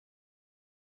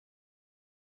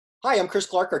Hi, I'm Chris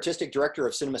Clark, Artistic Director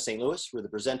of Cinema St. Louis. We're the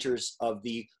presenters of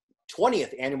the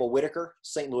 20th Annual Whitaker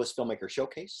St. Louis Filmmaker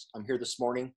Showcase. I'm here this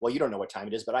morning. Well, you don't know what time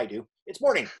it is, but I do. It's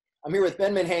morning. I'm here with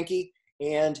Ben Manhanke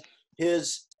and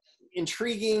his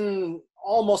intriguing,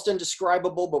 almost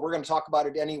indescribable, but we're going to talk about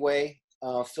it anyway,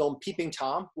 film Peeping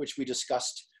Tom, which we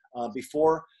discussed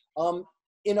before.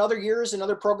 In other years, in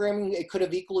other programming, it could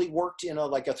have equally worked in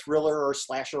like a thriller or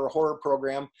slasher or horror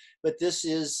program, but this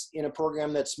is in a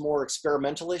program that's more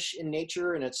experimentalish in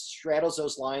nature, and it straddles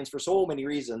those lines for so many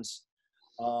reasons.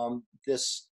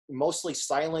 This mostly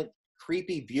silent,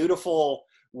 creepy, beautiful,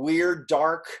 weird,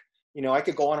 dark, I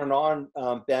could go on and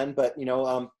on, Ben, but,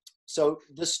 so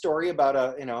this story about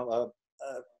a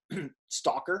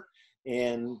stalker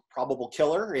and probable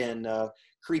killer and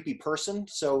creepy person.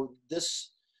 So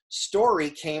this story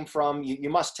came from, you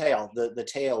must tell the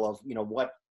tale of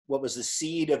what was the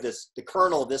seed of this, the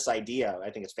kernel of this idea. I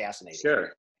think it's fascinating.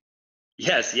 Sure.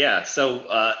 Yes. Yeah. So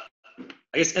I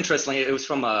guess interestingly, it was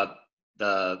from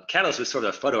the catalyst was sort of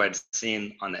a photo I'd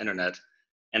seen on the internet,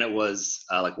 and it was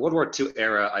like World War II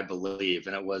era, I believe,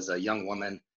 and it was a young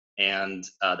woman, and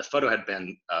the photo had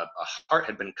been a heart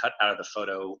had been cut out of the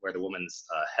photo where the woman's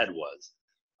head was.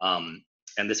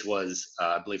 And this was,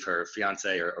 I believe, her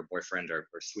fiance or boyfriend or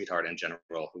sweetheart in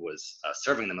general, who was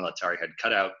serving the military, had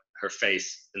cut out her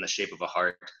face in the shape of a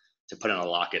heart to put in a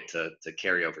locket to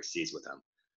carry overseas with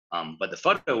him. But the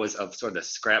photo was of sort of the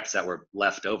scraps that were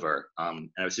left over. And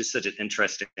it was just such an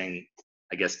interesting,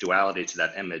 I guess, duality to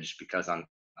that image, because on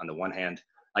the one hand,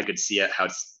 I could see it, how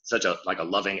it's such a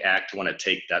loving act to want to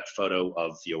take that photo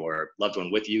of your loved one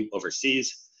with you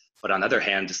overseas. But on the other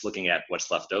hand, just looking at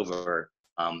what's left over,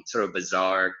 sort of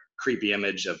bizarre, creepy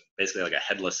image of basically like a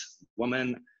headless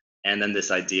woman. And then this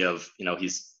idea of,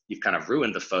 you've kind of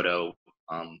ruined the photo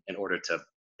in order to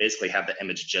basically have the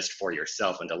image just for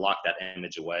yourself and to lock that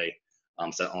image away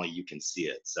so that only you can see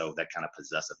it. So that kind of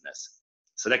possessiveness.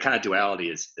 So that kind of duality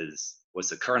was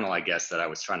the kernel, I guess, that I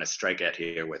was trying to strike at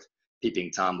here with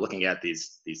Peeping Tom, looking at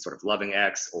these sort of loving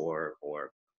acts or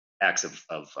acts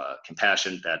of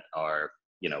compassion that are,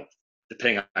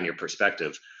 depending on your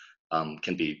perspective,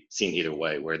 can be seen either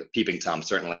way, where the Peeping Tom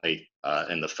certainly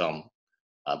in the film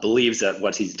believes that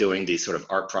what he's doing, these sort of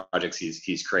art projects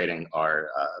he's creating, are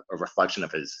a reflection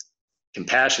of his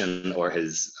compassion or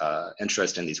his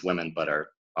interest in these women, but are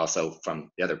also,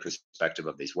 from the other perspective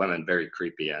of these women, very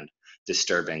creepy and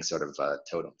disturbing sort of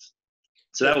totems.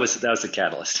 So that was the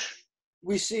catalyst.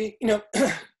 We see,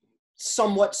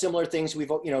 somewhat similar things.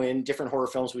 We've, in different horror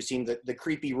films, we've seen the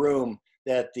creepy room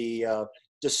that the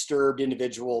disturbed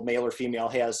individual, male or female,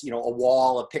 has, a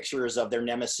wall of pictures of their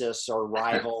nemesis or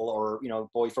rival or,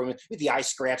 boyfriend with the eye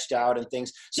scratched out and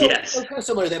things. So yes. It's kind of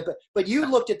similar to that, but you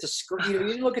looked at you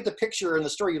didn't look at the picture in the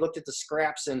story, you looked at the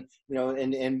scraps and,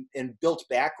 and built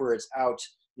backwards out,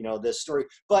 this story.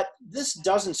 But this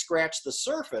doesn't scratch the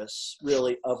surface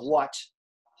really of what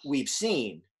we've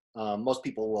seen. Most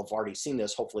people will have already seen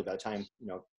this, hopefully by the time,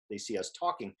 they see us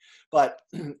talking. But,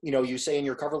 you say in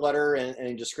your cover letter and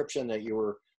in description that you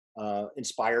were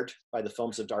inspired by the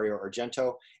films of Dario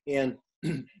Argento and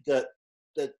the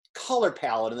color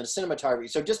palette and the cinematography.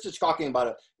 So just talking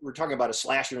about we're talking about a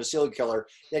slasher and a serial killer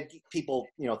that people,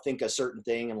 think a certain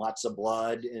thing and lots of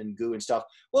blood and goo and stuff.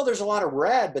 Well, there's a lot of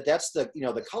red, but that's the,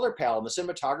 the color palette and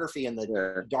the cinematography and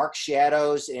the dark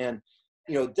shadows. And,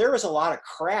 there was a lot of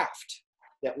craft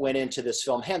that went into this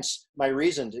film. Hence my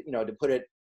reason to, to put it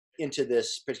into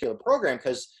this particular program,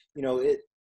 because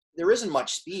there isn't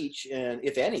much speech, and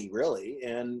if any, really,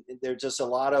 and there's just a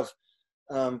lot of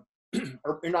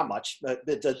or not much, but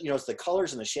it's the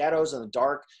colors and the shadows and the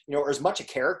dark, or as much a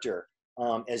character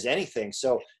as anything.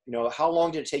 So how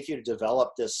long did it take you to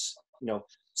develop this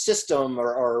system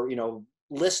or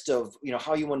list of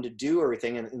how you wanted to do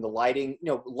everything, and the lighting,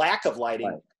 lack of lighting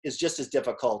right. is just as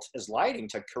difficult as lighting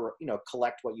to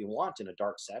collect what you want in a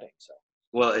dark setting. So.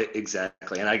 Well,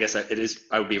 exactly. And I guess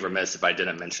I would be remiss if I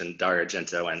didn't mention Dario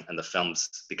Argento and the films,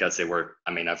 because they were,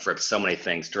 I've read so many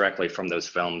things directly from those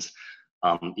films,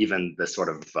 even the sort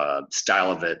of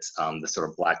style of it, the sort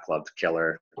of black gloved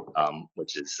killer,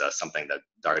 which is something that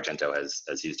Dario Argento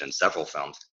has used in several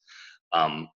films.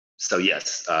 So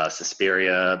yes,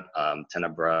 Suspiria,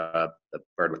 Tenebra, The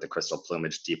Bird with the Crystal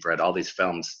Plumage, Deep Red, all these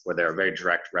films where there are very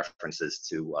direct references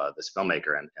to this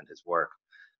filmmaker and his work.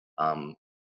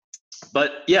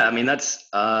 But yeah, that's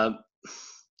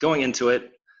going into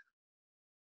it.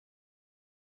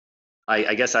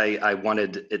 I guess I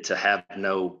wanted it to have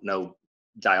no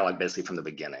dialogue basically from the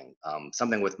beginning.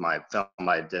 Something with my film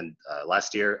I did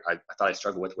last year, I thought I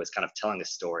struggled with was kind of telling a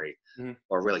story Mm-hmm.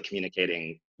 or really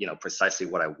communicating, precisely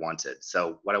what I wanted.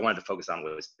 So what I wanted to focus on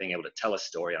was being able to tell a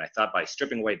story. And I thought by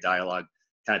stripping away dialogue,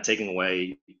 kind of taking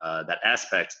away that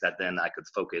aspect, that then I could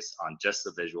focus on just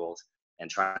the visuals and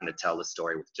trying to tell the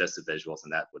story with just the visuals.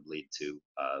 And that would lead to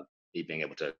me being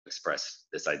able to express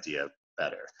this idea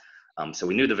better. So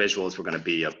we knew the visuals were going to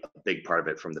be a big part of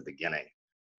it from the beginning.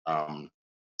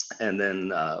 And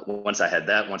then once I had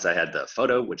the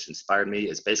photo, which inspired me,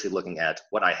 is basically looking at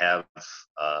what I have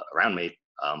around me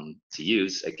to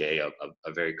use, aka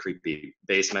a very creepy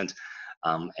basement,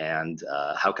 and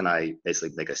how can I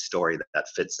basically make a story that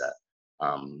fits that.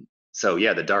 So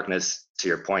yeah, the darkness, to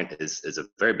your point, is a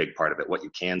very big part of it. What you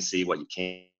can see, what you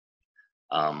can't.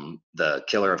 The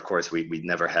killer, of course, we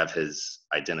never have his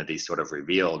identity sort of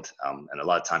revealed, and a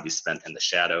lot of time he's spent in the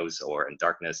shadows or in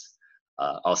darkness.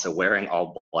 Also wearing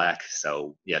all black,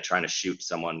 so yeah, trying to shoot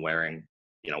someone wearing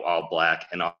all black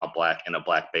in a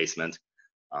black basement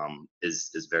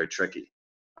is very tricky.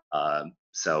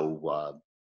 So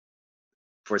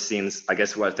for scenes, I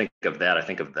guess when I think of that, I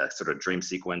think of the sort of dream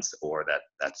sequence or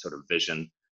that sort of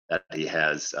vision that he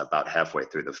has about halfway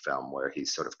through the film, where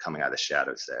he's sort of coming out of the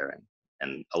shadows there,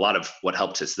 and a lot of what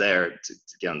helped us there to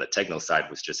get on the techno side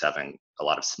was just having a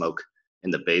lot of smoke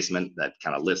in the basement that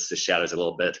kind of lifts the shadows a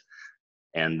little bit.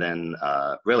 And then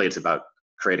really it's about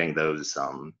creating those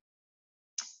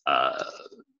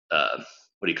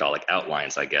what do you call, like,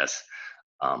 outlines, I guess,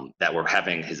 that we're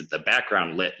having the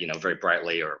background lit very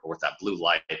brightly or with that blue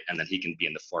light, and then he can be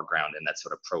in the foreground in that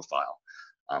sort of profile.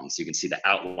 So you can see the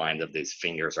outline of his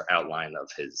fingers or outline of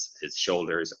his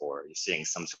shoulders, or you're seeing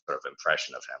some sort of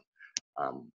impression of him.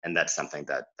 And that's something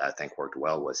that I think worked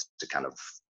well, was to kind of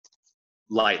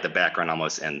light the background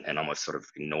almost and almost sort of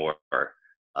ignore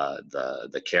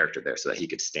the character there, so that he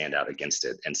could stand out against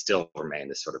it and still remain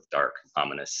this sort of dark,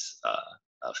 ominous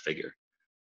figure.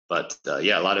 But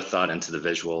yeah, a lot of thought into the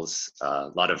visuals,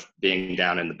 a lot of being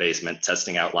down in the basement,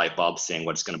 testing out light bulbs, seeing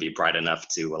what's going to be bright enough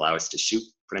to allow us to shoot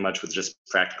pretty much with just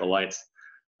practical lights,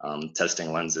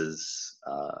 testing lenses,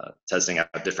 testing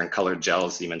out different colored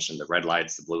gels. You mentioned the red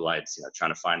lights, the blue lights,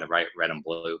 trying to find the right red and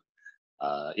blue.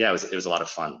 Yeah, it was a lot of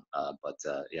fun, but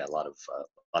yeah, a lot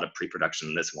of pre-production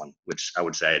in this one, which I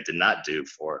would say I did not do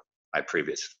for my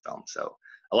previous film. So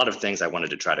a lot of things I wanted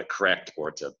to try to correct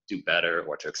or to do better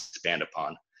or to expand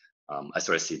upon. I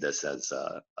sort of see this as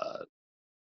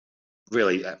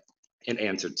really an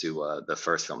answer to the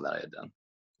first film that I had done.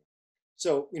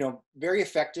 So, very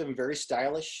effective and very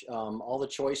stylish. All the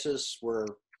choices were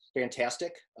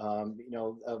fantastic.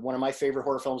 One of my favorite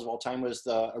horror films of all time was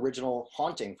the original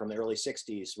Haunting from the early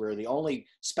 60s, where the only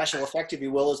special effect, if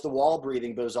you will, is the wall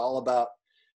breathing, but it was all about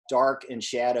dark and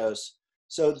shadows.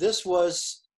 So this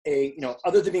was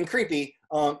other than being creepy,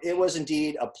 it was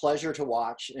indeed a pleasure to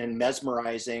watch and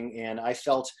mesmerizing. And I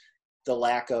felt the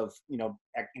lack of,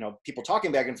 people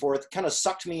talking back and forth kind of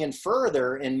sucked me in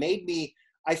further and made me,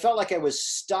 I felt like I was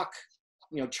stuck,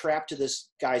 trapped to this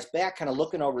guy's back, kind of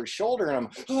looking over his shoulder, and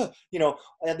I'm,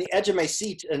 at the edge of my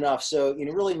seat enough. So,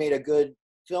 really made a good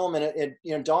film. And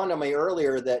it dawned on me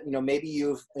earlier that, maybe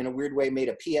you've, in a weird way, made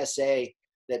a PSA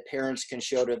that parents can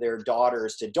show to their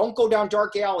daughters to don't go down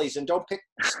dark alleys and don't pick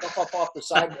stuff up off the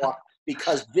sidewalk,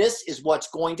 because this is what's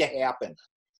going to happen.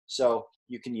 So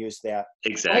you can use that.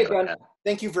 Exactly. Hey, Ben,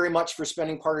 thank you very much for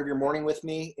spending part of your morning with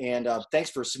me. And thanks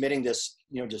for submitting this,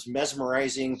 just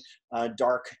mesmerizing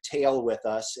dark tale with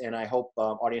us. And I hope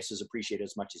audiences appreciate it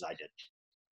as much as I did.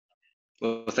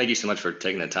 Well, thank you so much for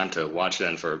taking the time to watch it,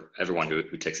 and for everyone who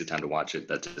takes the time to watch it.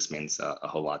 That just means a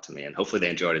whole lot to me, and hopefully they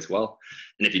enjoy it as well.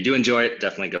 And if you do enjoy it,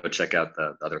 definitely go check out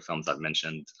the other films I've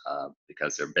mentioned,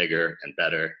 because they're bigger and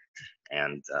better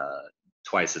and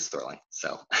twice as thrilling.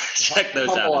 So check those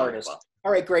out. Artist. Well.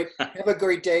 All right, great. Have a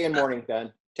great day and morning,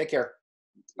 Ben. Take care.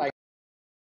 Bye.